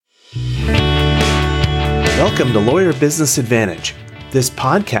Welcome to Lawyer Business Advantage. This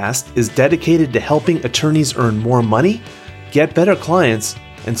podcast is dedicated to helping attorneys earn more money, get better clients,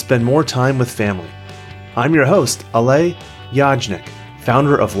 and spend more time with family. I'm your host, Alay Yajnik,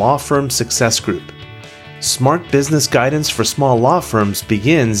 founder of Law Firm Success Group. Smart business guidance for small law firms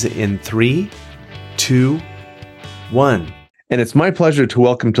begins in 3, 2, 1. And it's my pleasure to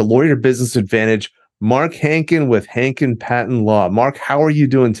welcome to Lawyer Business Advantage, Mark Hankin with Hankin Patent Law. Mark, how are you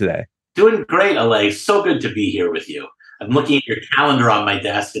doing today? Doing great, Alay. So good to be here with you. I'm looking at your calendar on my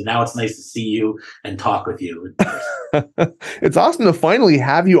desk, and now it's nice to see you and talk with you. It's awesome to finally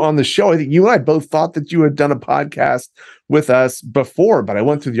have you on the show. I think you and I both thought that you had done a podcast with us before, but I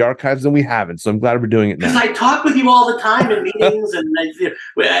went through the archives and we haven't. So I'm glad we're doing it now. Because I talk with you all the time in meetings, and I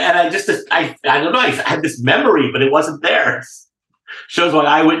don't know, I had this memory, but it wasn't there. It shows why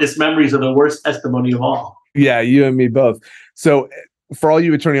eyewitness memories are the worst testimony of all. Yeah, you and me both. So for all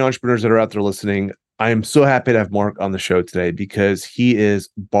you attorney entrepreneurs that are out there listening, I am so happy to have Mark on the show today because he is,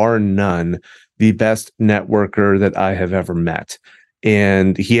 bar none, the best networker that I have ever met.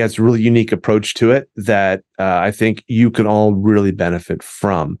 And he has a really unique approach to it that I think you can all really benefit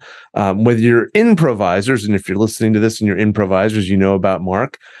from. Whether you're improvisers, and if you're listening to this and you're improvisers, you know about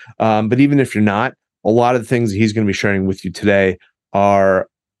Mark. But even if you're not, a lot of the things that he's going to be sharing with you today are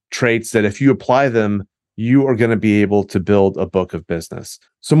traits that if you apply them, you are going to be able to build a book of business.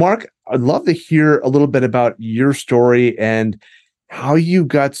 So Mark, I'd love to hear a little bit about your story and how you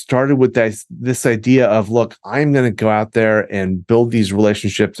got started with this idea of, look, I'm going to go out there and build these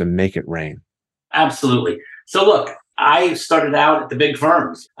relationships and make it rain. Absolutely. So look, I started out at the big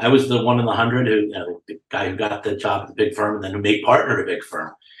firms. I was the one in the 100 the guy who got the job at the big firm and then who made partner at a big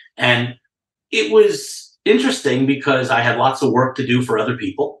firm. And it was interesting because I had lots of work to do for other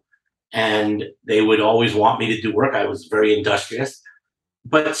people. And they would always want me to do work. I was very industrious.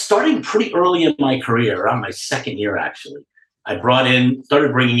 But starting pretty early in my career, around my second year, actually, I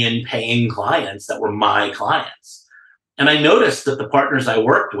started bringing in paying clients that were my clients. And I noticed that the partners I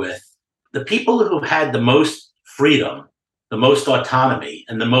worked with, the people who had the most freedom, the most autonomy,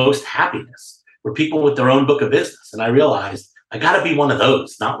 and the most happiness were people with their own book of business. And I realized I got to be one of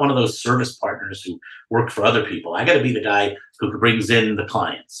those, not one of those service partners who work for other people. I got to be the guy who brings in the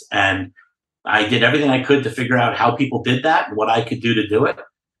clients. And I did everything I could to figure out how people did that and what I could do to do it.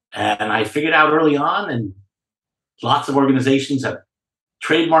 And I figured out early on, and lots of organizations have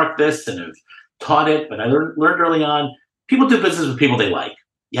trademarked this and have taught it, but I learned early on, people do business with people they like.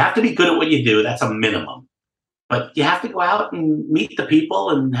 You have to be good at what you do. That's a minimum. But you have to go out and meet the people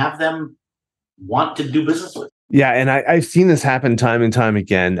and have them want to do business with. Yeah, and I've seen this happen time and time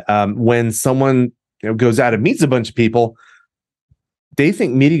again. When someone goes out and meets a bunch of people, they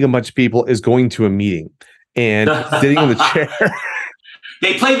think meeting a bunch of people is going to a meeting and sitting in the chair.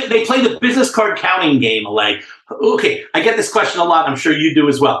 They play the business card counting game. Like, okay, I get this question a lot. I'm sure you do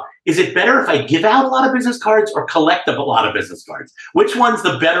as well. Is it better if I give out a lot of business cards or collect a lot of business cards? Which one's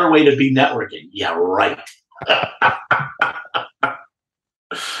the better way to be networking? Yeah, right.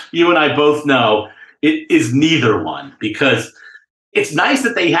 You and I both know it is neither one, because it's nice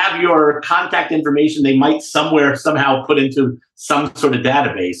that they have your contact information they might somehow put into some sort of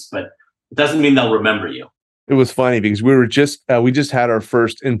database, but it doesn't mean they'll remember you. It was funny because we just had our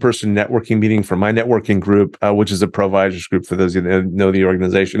first in-person networking meeting for my networking group, which is a providers group for those of you that know the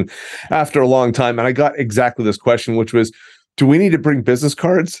organization, after a long time. And I got exactly this question, which was, do we need to bring business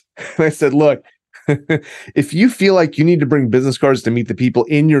cards? And I said, look, if you feel like you need to bring business cards to meet the people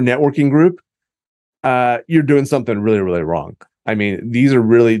in your networking group, you're doing something really, really wrong. I mean,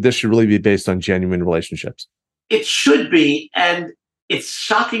 this should really be based on genuine relationships. It should be. And it's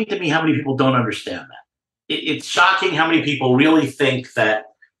shocking to me how many people don't understand that. It's shocking how many people really think that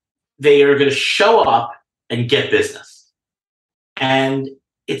they are going to show up and get business. And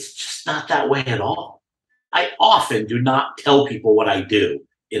it's just not that way at all. I often do not tell people what I do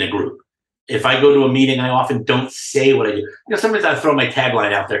in a group. If I go to a meeting, I often don't say what I do. Sometimes I throw my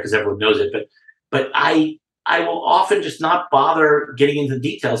tagline out there because everyone knows it, but I will often just not bother getting into the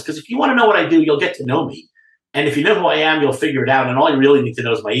details, because if you want to know what I do, you'll get to know me. And if you know who I am, you'll figure it out. And all you really need to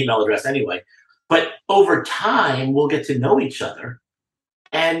know is my email address anyway. But over time, we'll get to know each other,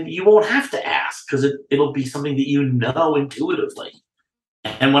 and you won't have to ask, because it'll be something that you know intuitively.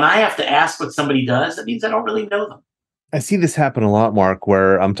 And when I have to ask what somebody does, that means I don't really know them. I see this happen a lot, Mark,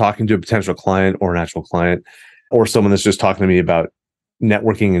 where I'm talking to a potential client or an actual client or someone that's just talking to me about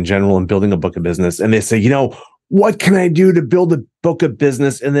networking in general and building a book of business. And they say, what can I do to build a book of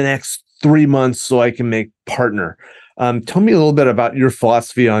business in the next 3 months so I can make partner? Tell me a little bit about your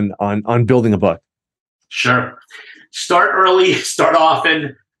philosophy on building a book. Sure. Start early, start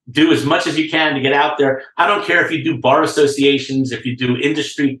often, do as much as you can to get out there. I don't care if you do bar associations, if you do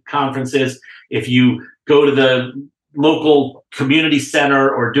industry conferences, if you go to the local community center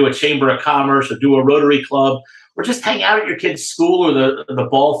or do a chamber of commerce or do a Rotary Club or just hang out at your kid's school or the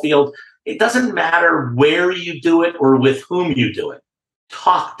ball field. It doesn't matter where you do it or with whom you do it.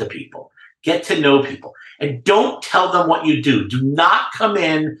 Talk to people, get to know people, and don't tell them what you do. Do not come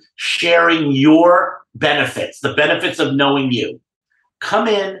in sharing your benefits, the benefits of knowing you. Come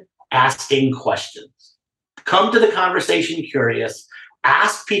in asking questions. Come to the conversation curious.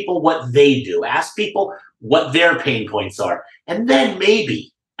 Ask people what they do. Ask people what their pain points are. And then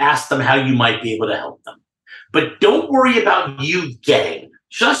maybe ask them how you might be able to help them. But don't worry about you getting.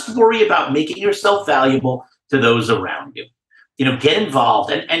 Just worry about making yourself valuable to those around you. You know, get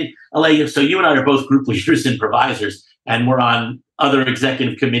involved. And Alay, so you and I are both group leaders and provisors, and we're on other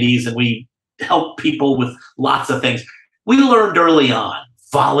executive committees, and we help people with lots of things. We learned early on,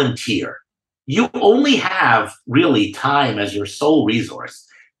 volunteer. You only have really time as your sole resource.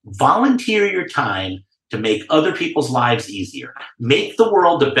 Volunteer your time to make other people's lives easier. Make the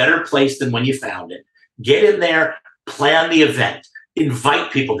world a better place than when you found it. Get in there, plan the event,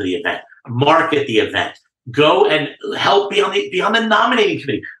 invite people to the event, market the event, go and help be on the nominating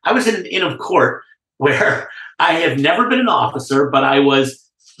committee. I was in an inn of court where I have never been an officer, but I was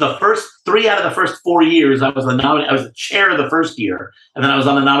the first 3 out of the first 4 years. I was the chair of the first year, and then I was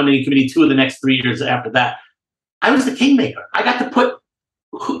on the nominating committee 2 of the next 3 years after that. I was the kingmaker. I got to put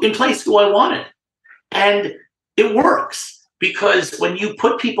in place who I wanted, and it works. Because when you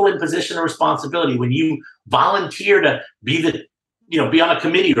put people in position of responsibility, when you volunteer to be on a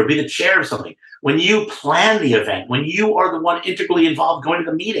committee or be the chair of something, when you plan the event, when you are the one integrally involved going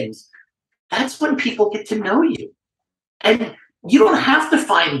to the meetings, that's when people get to know you. And you don't have to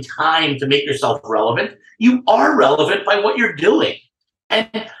find time to make yourself relevant. You are relevant by what you're doing.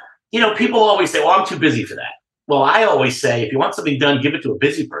 And, people always say, well, I'm too busy for that. Well, I always say, if you want something done, give it to a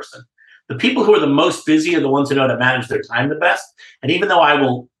busy person. The people who are the most busy are the ones who know how to manage their time the best. And even though I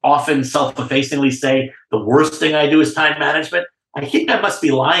will often self-effacingly say the worst thing I do is time management, I think I must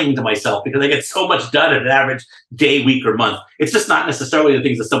be lying to myself because I get so much done in an average day, week, or month. It's just not necessarily the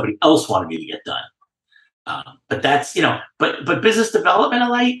things that somebody else wanted me to get done. But that's, but business development,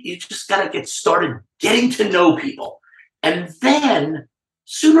 you just got to get started getting to know people. And then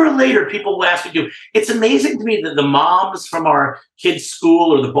sooner or later, people will ask you. It's amazing to me that the moms from our kids'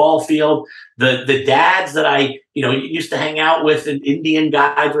 school or the ball field, the dads that I used to hang out with, and Indian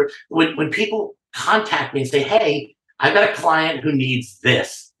guys, when people contact me and say, "Hey, I've got a client who needs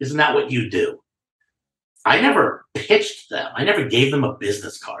this. Isn't that what you do?" I never pitched them. I never gave them a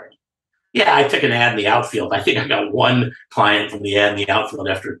business card. Yeah, I took an ad in the outfield. I think I got one client from the ad in the outfield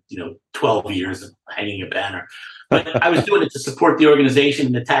after 12 years of hanging a banner. But I was doing it to support the organization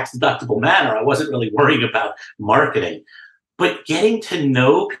in a tax-deductible manner. I wasn't really worrying about marketing. But getting to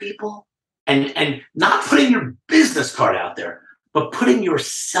know people and not putting your business card out there, but putting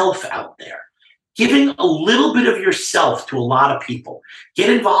yourself out there. Giving a little bit of yourself to a lot of people. Get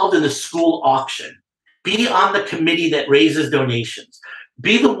involved in the school auction. Be on the committee that raises donations.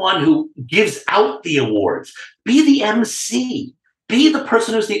 Be the one who gives out the awards. Be the MC. Be the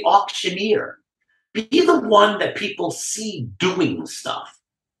person who's the auctioneer. Be the one that people see doing stuff.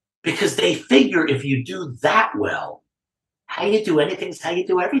 Because they figure if you do that well, how you do anything is how you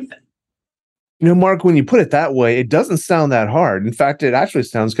do everything. Mark, when you put it that way, it doesn't sound that hard. In fact, it actually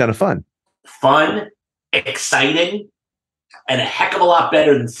sounds kind of fun. Fun, exciting, and a heck of a lot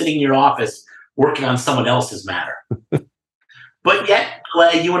better than sitting in your office working on someone else's matter. But yet,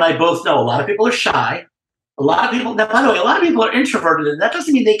 you and I both know a lot of people are shy. A lot of people, now, by the way, a lot of people are introverted, and that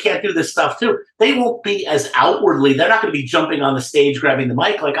doesn't mean they can't do this stuff too. They won't be as outwardly, they're not going to be jumping on the stage, grabbing the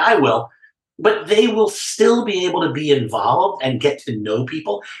mic like I will, but they will still be able to be involved and get to know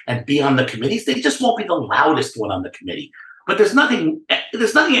people and be on the committees. They just won't be the loudest one on the committee. But there's nothing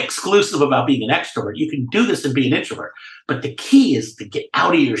exclusive about being an extrovert. You can do this and be an introvert. But the key is to get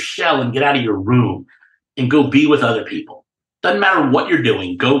out of your shell and get out of your room and go be with other people. Doesn't matter what you're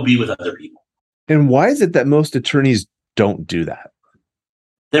doing, go be with other people. And why is it that most attorneys don't do that?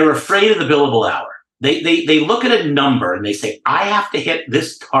 They're afraid of the billable hour. They look at a number and they say, I have to hit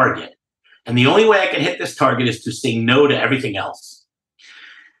this target. And the only way I can hit this target is to say no to everything else.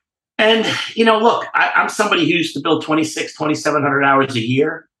 And, look, I'm somebody who used to bill 2,700 hours a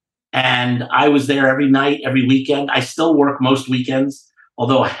year. And I was there every night, every weekend. I still work most weekends,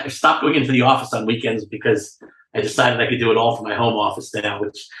 although I stopped going into the office on weekends because I decided I could do it all from my home office now,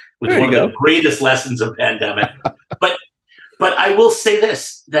 which was one of the greatest lessons of pandemic. But I will say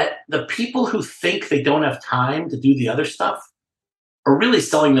this, that the people who think they don't have time to do the other stuff, are really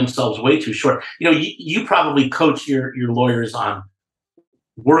selling themselves way too short. You probably coach your lawyers on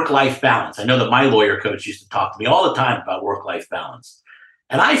work-life balance. I know that my lawyer coach used to talk to me all the time about work-life balance.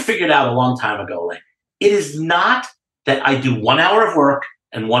 And I figured out a long time ago, like, it is not that I do 1 hour of work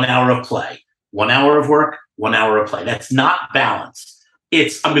and 1 hour of play. 1 hour of work, 1 hour of play. That's not balance.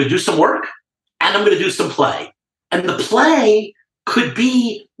 It's I'm going to do some work and I'm going to do some play. And the play could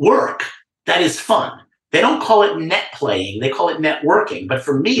be work that is fun. They don't call it net playing. They call it networking. But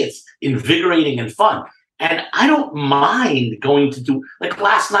for me, it's invigorating and fun. And I don't mind going to do, like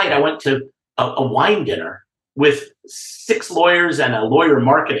last night, I went to a wine dinner with 6 lawyers and a lawyer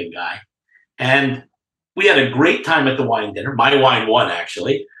marketing guy. And we had a great time at the wine dinner. My wine won,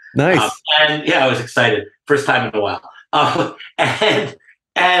 actually. Nice. And yeah, I was excited. First time in a while.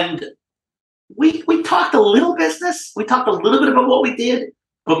 And we talked a little business. We talked a little bit about what we did.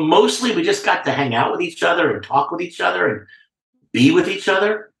 But mostly we just got to hang out with each other and talk with each other and be with each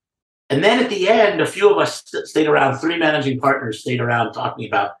other. And then at the end, a few of us stayed around, 3 managing partners stayed around talking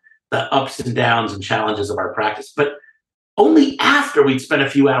about the ups and downs and challenges of our practice. But only after we'd spent a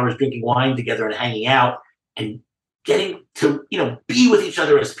few hours drinking wine together and hanging out and getting to, be with each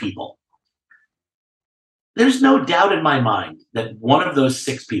other as people. There's no doubt in my mind that one of those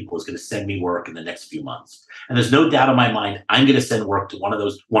 6 people is going to send me work in the next few months. And there's no doubt in my mind I'm going to send work to one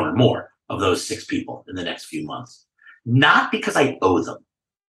or more of those 6 people in the next few months. Not because I owe them,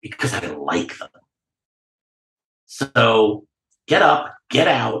 because I like them. So get up, get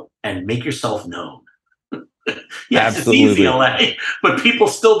out, and make yourself known. Yes, Absolutely. It's easy, LA, but people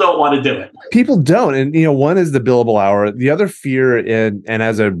still don't want to do it. People don't. And, one is the billable hour. The other fear, and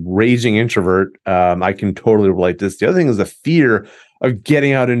as a raging introvert, I can totally relate to this. The other thing is the fear of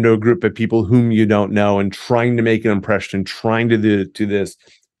getting out into a group of people whom you don't know and trying to make an impression, trying to do this,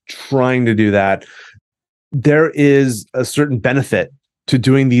 trying to do that. There is a certain benefit to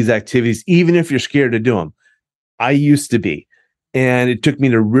doing these activities, even if you're scared to do them. I used to be. And it took me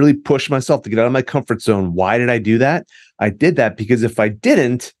to really push myself to get out of my comfort zone. Why did I do that? I did that because if I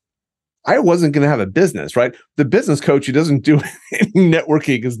didn't, I wasn't going to have a business, right? The business coach who doesn't do any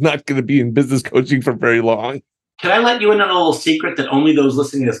networking is not going to be in business coaching for very long. Can I let you in on a little secret that only those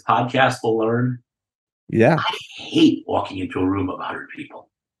listening to this podcast will learn? Yeah. I hate walking into a room of 100 people.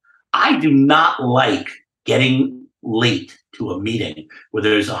 I do not like getting late to a meeting where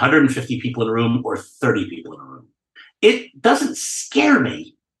there's 150 people in a room or 30 people in a room. It doesn't scare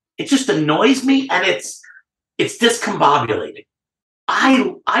me. It just annoys me, and it's discombobulating.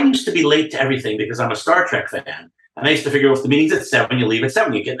 I used to be late to everything because I'm a Star Trek fan, and I used to figure if the meeting's at 7, you leave at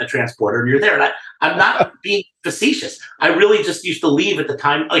 7, you get in the transporter and you're there. And I'm not being facetious. I really just used to leave at the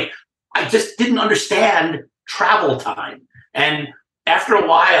time. Like, I just didn't understand travel time. And after a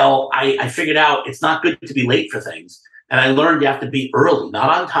while, I figured out it's not good to be late for things. And I learned you have to be early,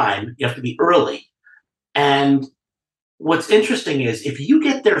 not on time. You have to be early. And what's interesting is if you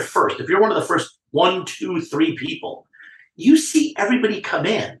get there first, if you're one of the first 1, 2, 3 people, you see everybody come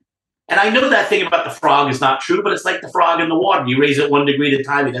in. And I know that thing about the frog is not true, but it's like the frog in the water. You raise it 1 degree at a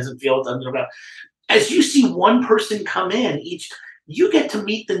time, he doesn't feel it. Doesn't know. As you see one person come in, you get to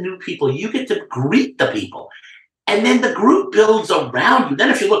meet the new people. You get to greet the people. And then the group builds around you.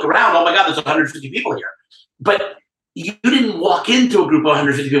 Then if you look around, oh my God, there's 150 people here. But you didn't walk into a group of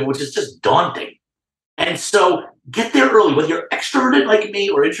 150 people, which is just daunting. And so get there early, whether you're extroverted like me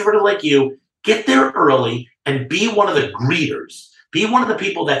or introverted like you, get there early and be one of the greeters. Be one of the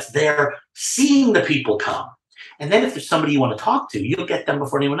people that's there seeing the people come. And then if there's somebody you want to talk to, you'll get them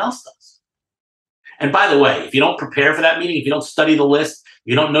before anyone else does. And by the way, if you don't prepare for that meeting, if you don't study the list,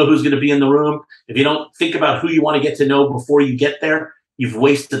 if you don't know who's going to be in the room, if you don't think about who you want to get to know before you get there, you've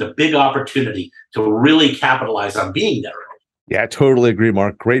wasted a big opportunity to really capitalize on being there. Yeah, I totally agree,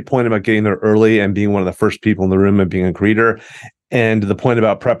 Mark. Great point about getting there early and being one of the first people in the room and being a greeter. And the point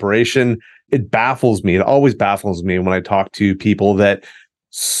about preparation, it baffles me. It always baffles me when I talk to people that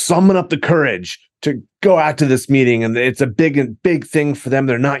summon up the courage to go out to this meeting. And it's a big thing for them.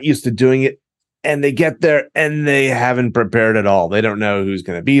 They're not used to doing it. And they get there and they haven't prepared at all. They don't know who's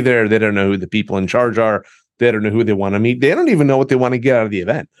going to be there. They don't know who the people in charge are. They don't know who they want to meet. They don't even know what they want to get out of the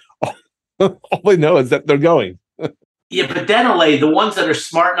event. All they know is that they're going. Yeah, but then, LA, the ones that are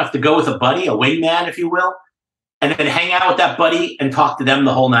smart enough to go with a buddy, a wingman, if you will, and then hang out with that buddy and talk to them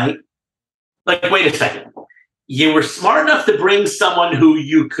the whole night. Like, wait a second. You were smart enough to bring someone who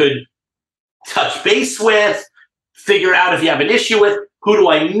you could touch base with, figure out if you have an issue with, who do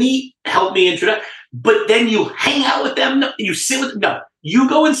I meet, help me introduce. But then you hang out with them, you sit with them. No, you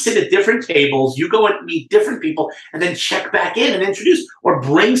go and sit at different tables, you go and meet different people, and then check back in and introduce, or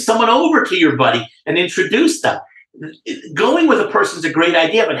bring someone over to your buddy and introduce them. Going with a person's a great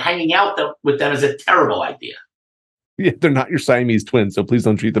idea, but hanging out with them is a terrible idea. Yeah, they're not your Siamese twins, so please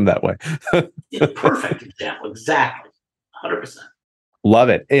don't treat them that way. Perfect example. Exactly. 100%. Love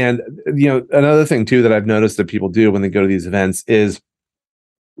it. And, another thing too that I've noticed that people do when they go to these events is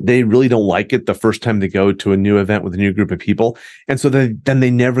they really don't like it the first time they go to a new event with a new group of people. And so then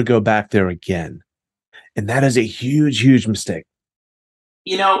they never go back there again. And that is a huge, huge mistake.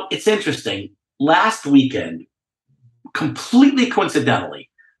 It's interesting. Last weekend, completely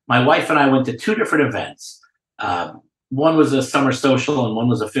coincidentally, my wife and I went to two different events. One was a summer social and one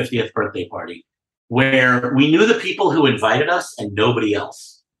was a 50th birthday party, where we knew the people who invited us and nobody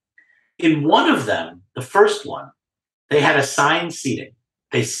else. In one of them, the first one, they had assigned seating.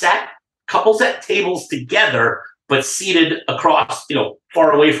 They sat couples at tables together, but seated across,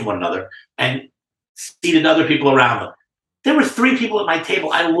 far away from one another, and seated other people around them. There were 3 people at my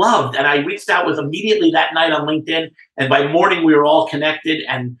table I loved, and I reached out with immediately that night on LinkedIn. And by morning, we were all connected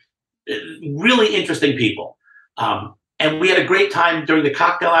and really interesting people. And we had a great time during the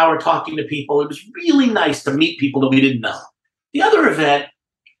cocktail hour talking to people. It was really nice to meet people that we didn't know. The other event,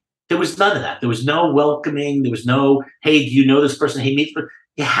 there was none of that. There was no welcoming. There was no, hey, do you know this person? Hey, meet.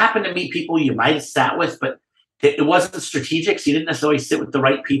 You happened to meet people you might have sat with, but it wasn't strategic. So you didn't necessarily sit with the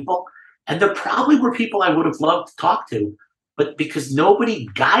right people. And there probably were people I would have loved to talk to, but because nobody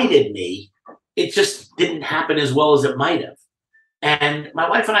guided me, it just didn't happen as well as it might have. And my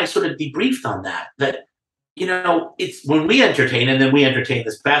wife and I sort of debriefed on that it's when we entertain, and then we entertained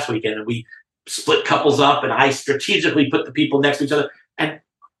this past weekend, and we split couples up, and I strategically put the people next to each other. And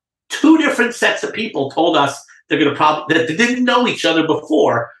 2 different sets of people told us they're going to that they didn't know each other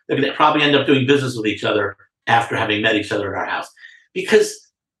before. They're going to probably end up doing business with each other after having met each other in our house.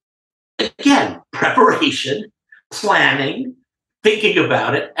 Because, again, preparation, planning, thinking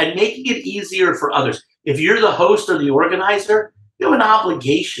about it, and making it easier for others. If you're the host or the organizer, you have an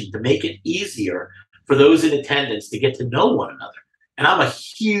obligation to make it easier for those in attendance to get to know one another. And I'm a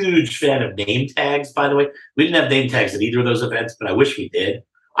huge fan of name tags, by the way. We didn't have name tags at either of those events, but I wish we did.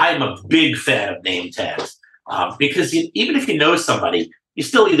 I am a big fan of name tags because even if you know somebody, you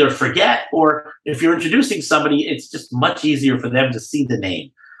still either forget, or if you're introducing somebody, it's just much easier for them to see the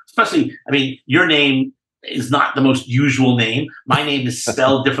name. Especially, your name is not the most usual name. My name is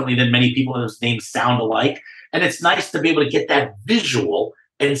spelled differently than many people, and those names sound alike. And it's nice to be able to get that visual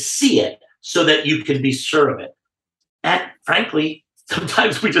and see it so that you can be sure of it. And frankly,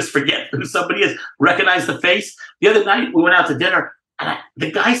 sometimes we just forget who somebody is, recognize the face. The other night, we went out to dinner, and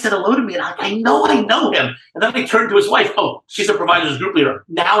the guy said hello to me, and I know him. And then I turned to his wife. Oh, she's a provider's group leader.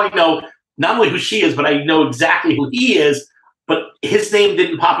 Now I know not only who she is, but I know exactly who he is. But his name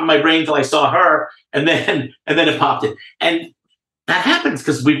didn't pop in my brain until I saw her, and then it popped in. And that happens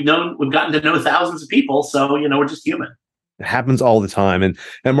because we've gotten to know thousands of people. So, we're just human. It happens all the time. And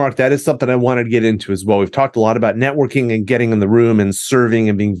Mark, that is something I wanted to get into as well. We've talked a lot about networking and getting in the room and serving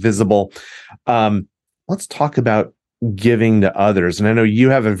and being visible. Let's talk about giving to others. And I know you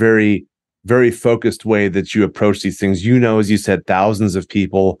have a very, very focused way that you approach these things. As you said, thousands of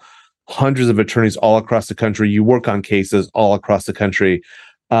people, hundreds of attorneys all across the country. You work on cases all across the country.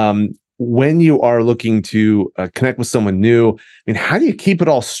 When you are looking to connect with someone new, how do you keep it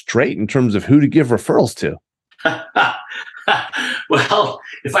all straight in terms of who to give referrals to? Well,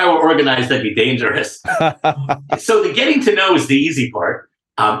 if I were organized, that'd be dangerous. So the getting to know is the easy part.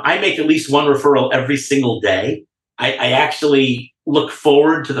 I make at least one referral every single day. I actually look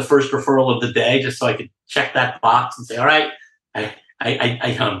forward to the first referral of the day just so I can check that box and say, all right,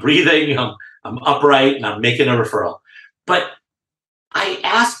 I'm breathing, I'm upright, and I'm making a referral. But I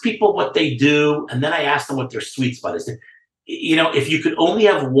ask people what they do, and then I ask them what their sweet spot is. If you could only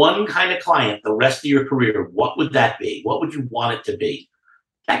have one kind of client the rest of your career, what would that be? What would you want it to be?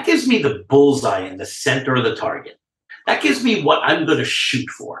 That gives me the bullseye in the center of the target. That gives me what I'm going to shoot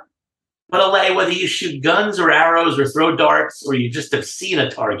for. But whether you shoot guns or arrows or throw darts, or you just have seen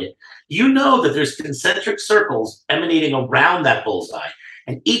a target, that there's concentric circles emanating around that bullseye,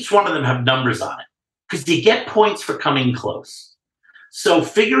 and each one of them have numbers on it because you get points for coming close. So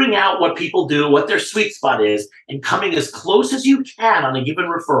figuring out what people do, what their sweet spot is, and coming as close as you can on a given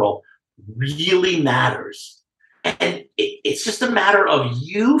referral really matters. And it's just a matter of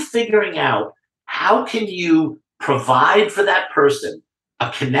you figuring out how can you provide for that person a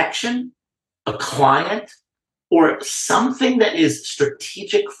connection, a client, or something that is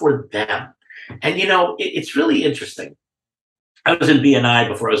strategic for them. And, it's really interesting. I was in BNI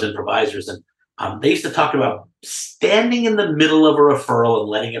before I was in Provisors, and they used to talk about standing in the middle of a referral and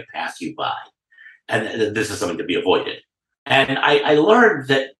letting it pass you by. And this is something to be avoided. And I learned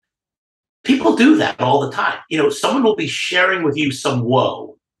that People do that all the time. Someone will be sharing with you some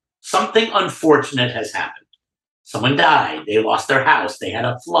woe. Something unfortunate has happened. Someone died. They lost their house. They had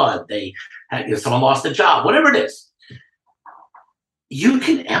a flood. Someone lost a job. Whatever it is, you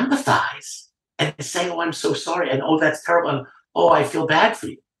can empathize and say, "Oh, I'm so sorry," and "Oh, that's terrible," and "Oh, I feel bad for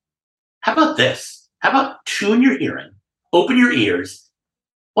you." How about this? How about tune your hearing, open your ears?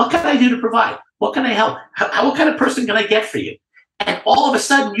 What can I do to provide? What can I help? What kind of person can I get for you? And all of a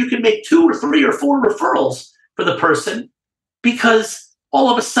sudden, you can make 2 or 3 or 4 referrals for the person because all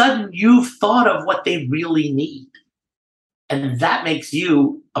of a sudden you've thought of what they really need. And that makes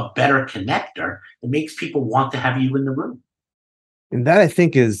you a better connector. It makes people want to have you in the room. And that, I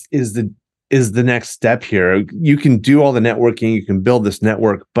think, is the next step here. You can do all the networking, you can build this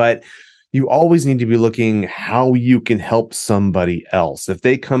network, but you always need to be looking how you can help somebody else. If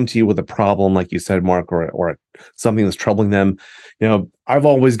they come to you with a problem, like you said, Mark, or something that's troubling them, I've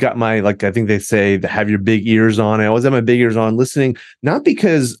always got my, like, I think they say, have your big ears on. I always have my big ears on listening, not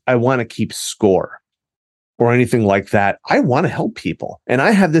because I want to keep score or anything like that. I want to help people. And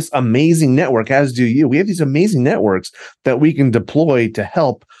I have this amazing network, as do you. We have these amazing networks that we can deploy to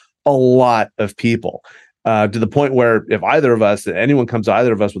help a lot of people. To the point where if anyone comes to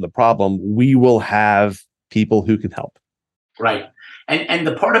either of us with a problem, we will have people who can help. Right. And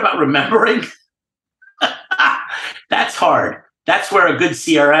the part about remembering, that's hard. That's where a good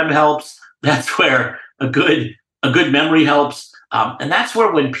CRM helps. That's where a good memory helps. And that's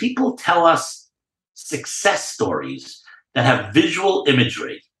where when people tell us success stories that have visual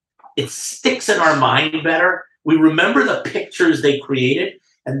imagery, it sticks in our mind better. We remember the pictures they created.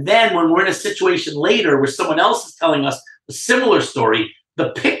 And then when we're in a situation later where someone else is telling us a similar story, the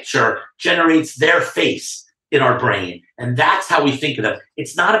picture generates their face in our brain. And that's how we think of them.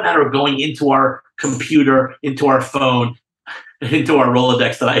 It's not a matter of going into our computer, into our phone, into our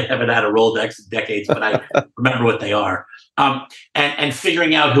Rolodex, that I haven't had a Rolodex in decades, but I remember what they are, and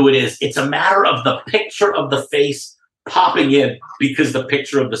figuring out who it is. It's a matter of the picture of the face popping in because the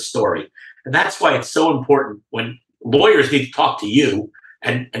picture of the story. And that's why it's so important when lawyers need to talk to you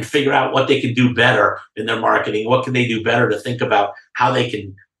and figure out what they can do better in their marketing. What can they do better to think about how they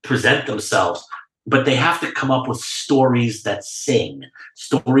can present themselves? But they have to come up with stories that sing,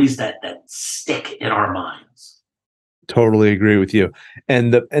 stories that stick in our minds. Totally agree with you.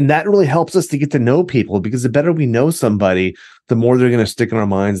 And that really helps us to get to know people, because the better we know somebody, the more they're going to stick in our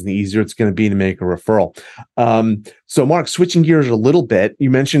minds and the easier it's going to be to make a referral. So Mark, switching gears a little bit,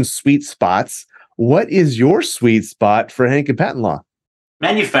 you mentioned sweet spots. What is your sweet spot for Hankin Patent Law?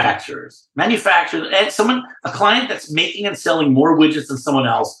 Manufacturers, and a client that's making and selling more widgets than someone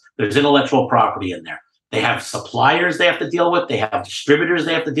else. There's intellectual property in there. They have suppliers they have to deal with. They have distributors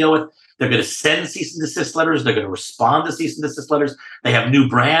they have to deal with. They're going to send cease and desist letters. They're going to respond to cease and desist letters. They have new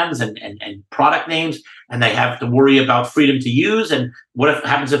brands and product names, and they have to worry about freedom to use. And what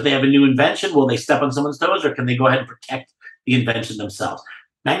happens if they have a new invention? Will they step on someone's toes, or can they go ahead and protect the invention themselves?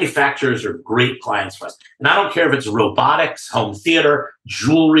 Manufacturers are great clients for us. And I don't care if it's robotics, home theater,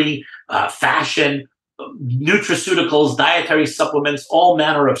 jewelry, fashion, nutraceuticals, dietary supplements, all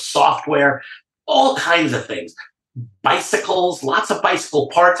manner of software, all kinds of things. Bicycles, lots of bicycle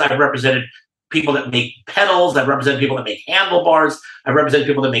parts. I've represented people that make pedals. I've represented people that make handlebars. I've represented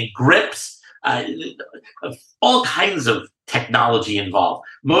people that make grips. All kinds of technology involved.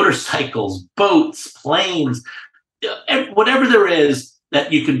 Motorcycles, boats, planes, whatever there is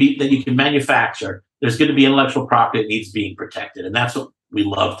that you can manufacture, there's going to be intellectual property that needs being protected. And that's what we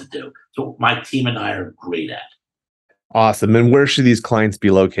love to do. So my team and I are great at. Awesome. And where should these clients be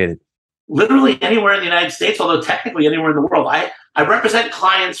located? Literally anywhere in the United States, although technically anywhere in the world. I represent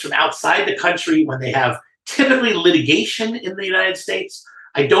clients from outside the country when they have typically litigation in the United States.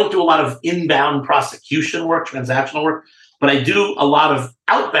 I don't do a lot of inbound prosecution work, transactional work, but I do a lot of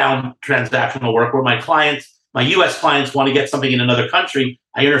outbound transactional work where my U.S. clients want to get something in another country.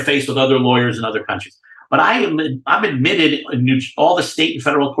 I interface with other lawyers in other countries. But I'm admitted in all the state and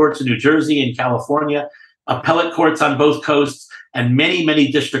federal courts in New Jersey and California, appellate courts on both coasts, and many,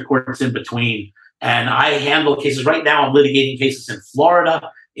 many district courts in between. And I handle cases. Right now, I'm litigating cases in Florida,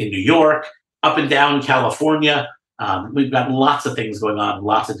 in New York, up and down California. We've got lots of things going on in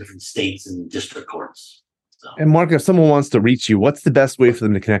lots of different states and district courts. So. And Mark, if someone wants to reach you, what's the best way for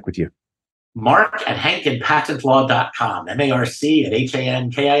them to connect with you? Mark@hankinpatentlaw.com,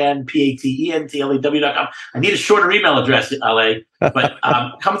 MarkHankinpatentlaw.com. I need a shorter email address, LA, but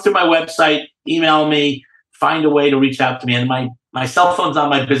come through my website, email me, find a way to reach out to me. And my My cell phone's on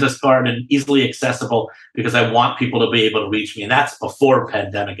my business card and easily accessible because I want people to be able to reach me. And that's before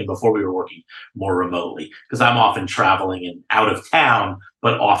pandemic and before we were working more remotely, because I'm often traveling and out of town,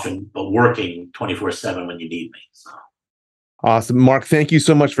 but working 24/7 when you need me. So. Awesome. Mark, thank you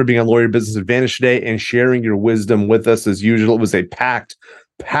so much for being on Lawyer Business Advantage today and sharing your wisdom with us as usual. It was a packed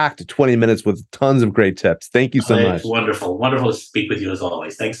 20 minutes with tons of great tips. Thank you so much. Wonderful. Wonderful to speak with you as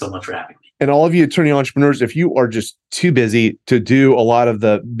always. Thanks so much for having me. And all of you attorney entrepreneurs, if you are just too busy to do a lot of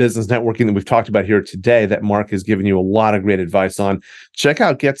the business networking that we've talked about here today, that Mark has given you a lot of great advice on, check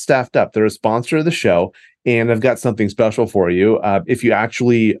out Get Staffed Up. They're a sponsor of the show, and I've got something special for you. If you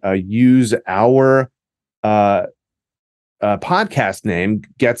actually use our podcast name,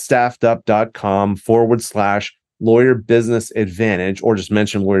 getstaffedup.com/Lawyer Business Advantage, or just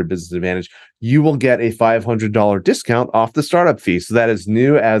mention Lawyer Business Advantage, you will get a $500 discount off the startup fee. So that is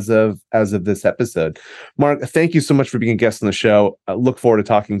new as of this episode. Mark, thank you so much for being a guest on the show. I look forward to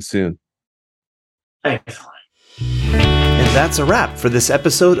talking soon. Thanks. And that's a wrap for this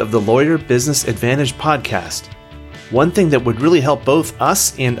episode of the Lawyer Business Advantage podcast. One thing that would really help both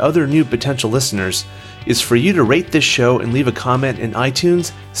us and other new potential listeners is for you to rate this show and leave a comment in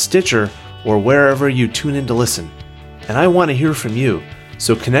iTunes, Stitcher, or wherever you tune in to listen. And I want to hear from you,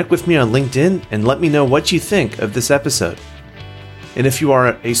 so connect with me on LinkedIn and let me know what you think of this episode. And if you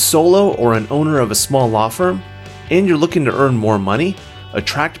are a solo or an owner of a small law firm and you're looking to earn more money,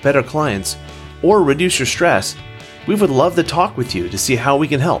 attract better clients, or reduce your stress, we would love to talk with you to see how we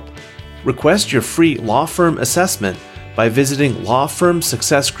can help. Request your free law firm assessment by visiting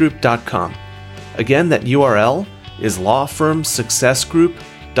lawfirmsuccessgroup.com. Again, that URL is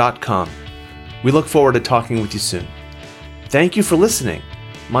lawfirmsuccessgroup.com. We look forward to talking with you soon. Thank you for listening.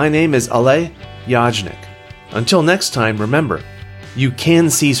 My name is Ale Yajnik. Until next time, remember, you can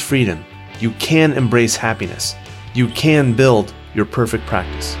seize freedom. You can embrace happiness. You can build your perfect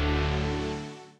practice.